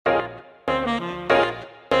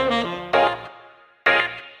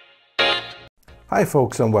Hi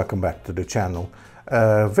folks, and welcome back to the channel.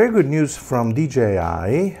 Very good news from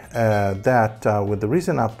DJI that with the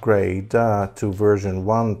recent upgrade to version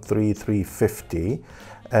 1.3350,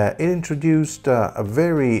 it introduced a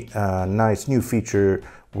very nice new feature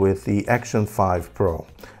with the Action 5 Pro.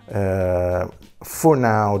 For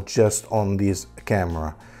now, just on this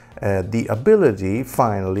camera. The ability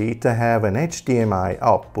finally to have an HDMI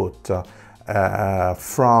output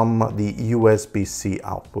from the USB-C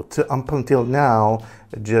output. Up until now,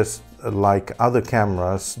 just like other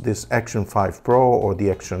cameras, this Action 5 Pro or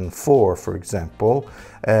the Action 4, for example,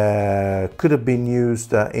 could have been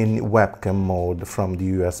used in webcam mode from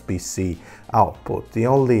the USB-C output. The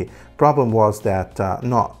only problem was that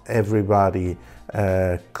not everybody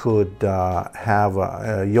could have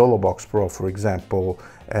a YOLObox Pro, for example,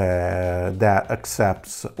 that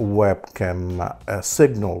accepts webcam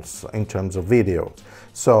signals in terms of videos.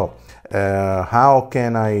 So how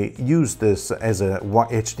can I use this as a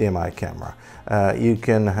HDMI camera? You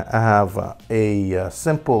can have a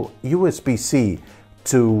simple USB-C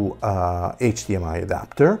to HDMI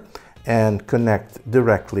adapter and connect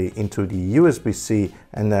directly into the USB-C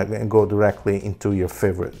and then go directly into your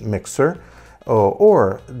favorite mixer.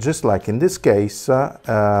 Or just like in this case,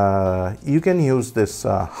 you can use this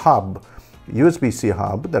hub, USB-C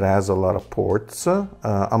hub that has a lot of ports.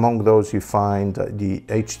 Among those you find the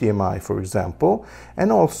HDMI, for example,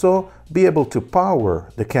 and also be able to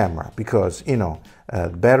power the camera because, you know,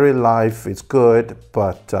 battery life is good,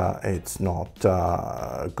 but it's not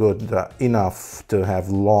good enough to have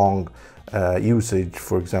long usage,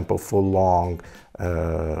 for example, for long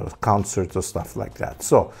concerts or stuff like that.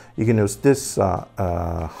 So you can use this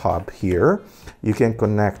hub here. You can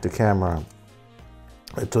connect the camera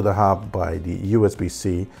to the hub by the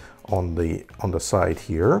USB-C on the side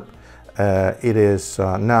here. It is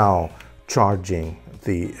now charging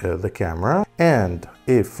the camera, and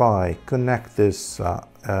if I connect this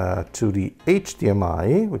to the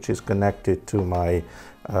HDMI, which is connected to my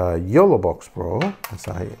YOLObox Pro, as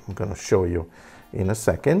I'm going to show you in a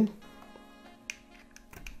second.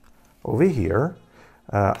 Over here,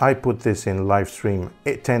 I put this in live stream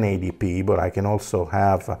 1080p, but I can also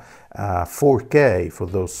have 4K for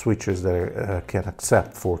those switches that can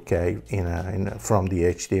accept 4K from the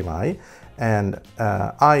HDMI. And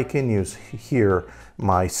I can use here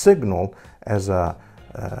my signal as a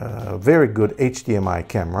very good HDMI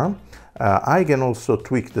camera. I can also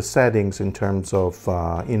tweak the settings in terms of,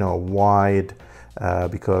 you know, wide,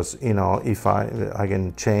 because, you know, if I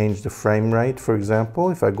can change the frame rate, for example,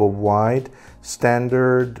 if I go wide,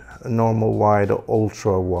 standard, normal wide,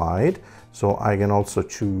 ultra wide. So I can also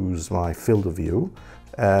choose my field of view.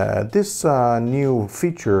 This new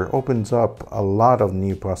feature opens up a lot of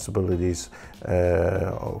new possibilities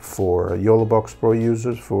for YOLObox Pro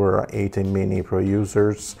users, for 18 Mini Pro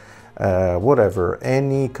users, whatever,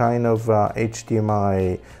 any kind of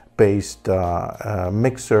HDMI based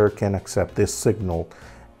mixer can accept this signal,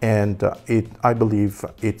 and I believe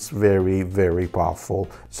it's very, very powerful.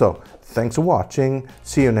 So thanks for watching.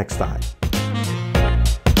 See you next time.